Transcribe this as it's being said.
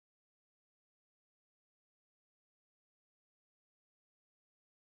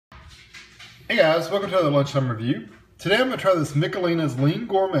Hey guys, welcome to the Lunchtime Review. Today I'm going to try this Michelina's Lean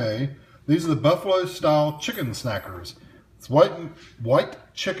Gourmet. These are the buffalo style chicken snackers. It's white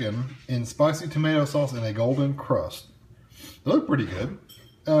chicken in spicy tomato sauce and a golden crust. They look pretty good.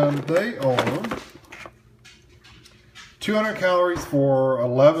 They are 200 calories for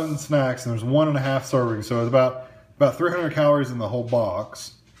 11 snacks, and there's 1.5 servings, so it's about 300 calories in the whole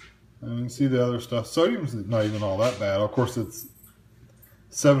box. And you can see the other stuff. Sodium's not even all that bad. Of course, it's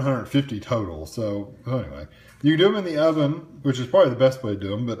 750 total. So anyway, you can do them in the oven, which is probably the best way to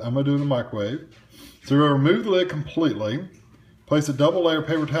do them, but I'm going to do it in the microwave. So you're going to remove the lid completely. Place a double layer of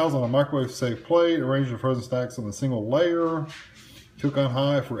paper towels on a microwave-safe plate. Arrange the frozen stacks on a single layer. Cook on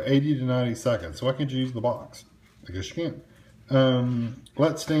high for 80 to 90 seconds. So why can't you use the box? I guess you can.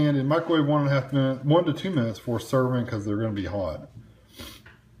 Let stand in microwave 1 to 2 minutes before serving because they're going to be hot.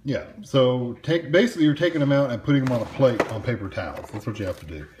 Yeah, so basically you're taking them out and putting them on a plate on paper towels. That's what you have to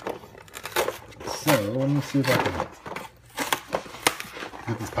do. So let me see if I can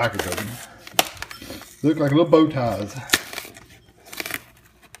get this package open. They look like little bow ties.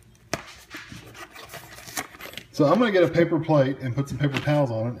 So I'm going to get a paper plate and put some paper towels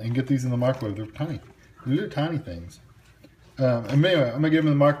on it and get these in the microwave. They're tiny. These are tiny things. And anyway, I'm going to give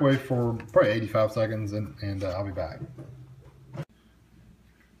them in the microwave for probably 85 seconds and I'll be back.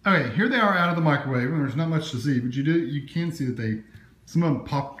 Okay, here they are out of the microwave, and there's not much to see, but you can see that some of them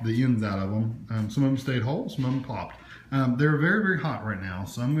popped the ends out of them. Some of them stayed whole, some of them popped. They're very, very hot right now,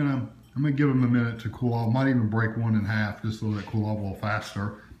 so I'm gonna give them a minute to cool off. Might even break one in half just to let it cool off a little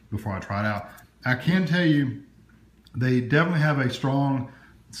faster before I try it out. I can tell you, they definitely have a strong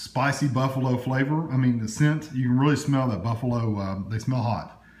spicy buffalo flavor. I mean, the scent, you can really smell that buffalo. They smell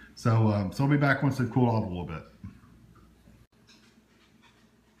hot. So I'll be back once they've cooled off a little bit.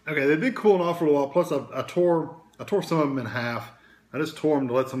 Okay, they've been cooling off for a little while. Plus, I tore some of them in half. I just tore them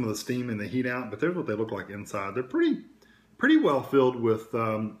to let some of the steam and the heat out. But there's what they look like inside. They're pretty well filled with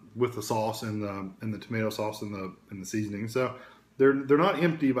the sauce and the tomato sauce and the seasoning. So they're not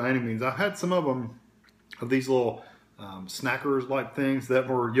empty by any means. I've had some of them of these little snackers like things that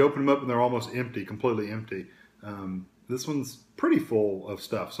you open them up and they're almost empty, completely empty. This one's pretty full of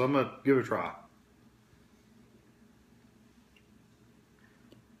stuff. So I'm gonna give it a try.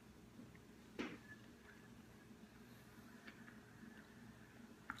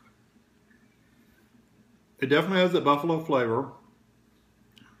 It definitely has that buffalo flavor.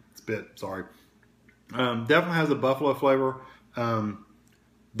 Spit, sorry. Definitely has a buffalo flavor.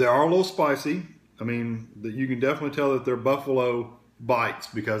 They are a little spicy. I mean, you can definitely tell that they're buffalo bites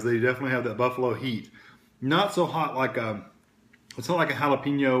because they definitely have that buffalo heat. Not so hot like it's not like a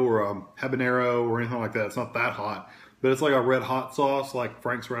jalapeno or a habanero or anything like that. It's not that hot, but it's like a red hot sauce, like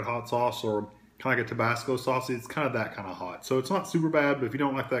Frank's red hot sauce, or kind of like a Tabasco sauce. It's kind of that kind of hot. So it's not super bad, but if you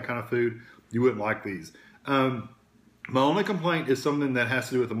don't like that kind of food, you wouldn't like these. My only complaint is something that has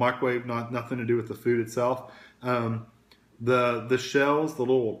to do with the microwave, nothing to do with the food itself. The shells, the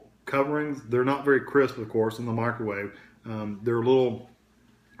little coverings, they're not very crisp, of course, in the microwave. They're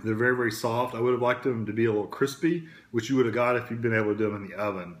very, very soft. I would have liked them to be a little crispy, which you would have got if you'd been able to do them in the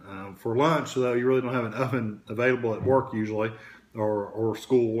oven. For lunch, though, you really don't have an oven available at work usually, or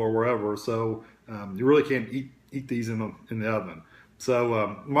school or wherever, so you really can't eat these in the oven.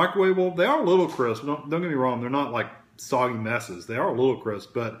 So microwavable, they are a little crisp. Don't get me wrong, they're not like soggy messes. They are a little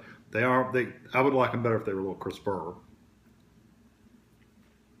crisp, but I would like them better if they were a little crisper.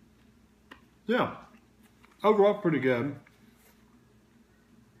 Yeah, overall pretty good.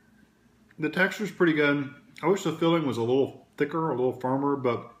 The texture's pretty good. I wish the filling was a little thicker, a little firmer,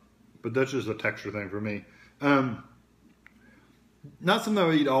 but that's just a texture thing for me. Not something I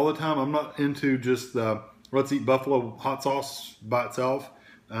would eat all the time. I'm not into just let's eat buffalo hot sauce by itself.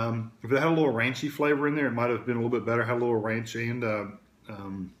 If it had a little ranchy flavor in there, it might have been a little bit better. Had a little ranch and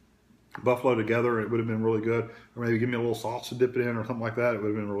buffalo together, it would have been really good. Or maybe give me a little sauce to dip it in or something like that. It would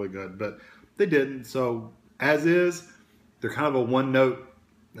have been really good, but they didn't. So as is, they're kind of a one-note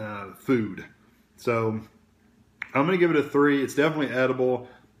food. So I'm going to give it a 3. It's definitely edible.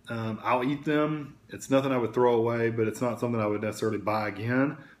 I'll eat them. It's nothing I would throw away, but it's not something I would necessarily buy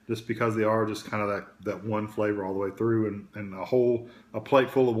again, just because they are just kind of that one flavor all the way through, and a plate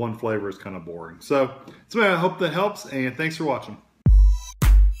full of one flavor is kind of boring. So I hope that helps, and thanks for watching.